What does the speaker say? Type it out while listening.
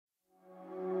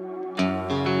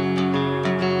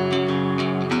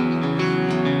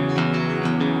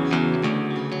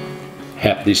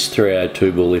this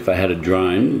 302 bull, if I had a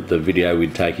drone, the video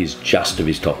we'd take is just of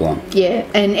his top line. Yeah,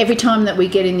 and every time that we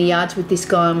get in the yards with this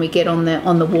guy and we get on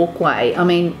the walkway, I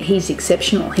mean, he's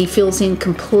exceptional. He fills in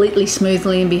completely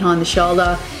smoothly in behind the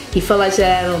shoulder. He follows it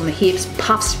out on the hips,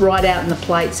 puffs right out in the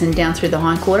plates and down through the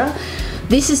hindquarter.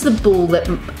 This is the bull that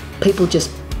people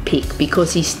just pick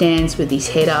because he stands with his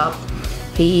head up.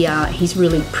 He's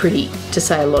really pretty, to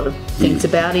say a lot of things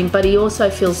about him, but he also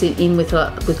fills it in with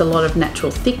a lot of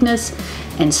natural thickness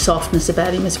and softness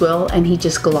about him as well, and he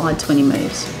just glides when he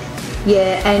moves.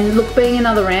 Yeah, and look, being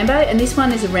another Rambo, and this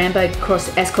one is a Rambo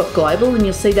cross Ascot Global, and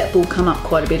you'll see that bull come up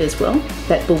quite a bit as well.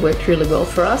 That bull worked really well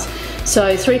for us.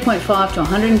 So 3.5 to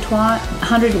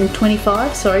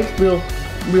 125, sorry, real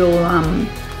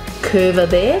curver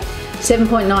there.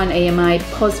 7.9 EMA,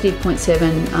 positive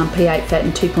 0.7 P8 fat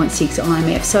and 2.6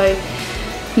 IMF. So,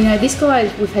 you know, this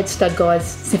guy, we've had stud guys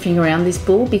sniffing around this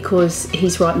bull because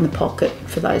he's right in the pocket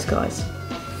for those guys.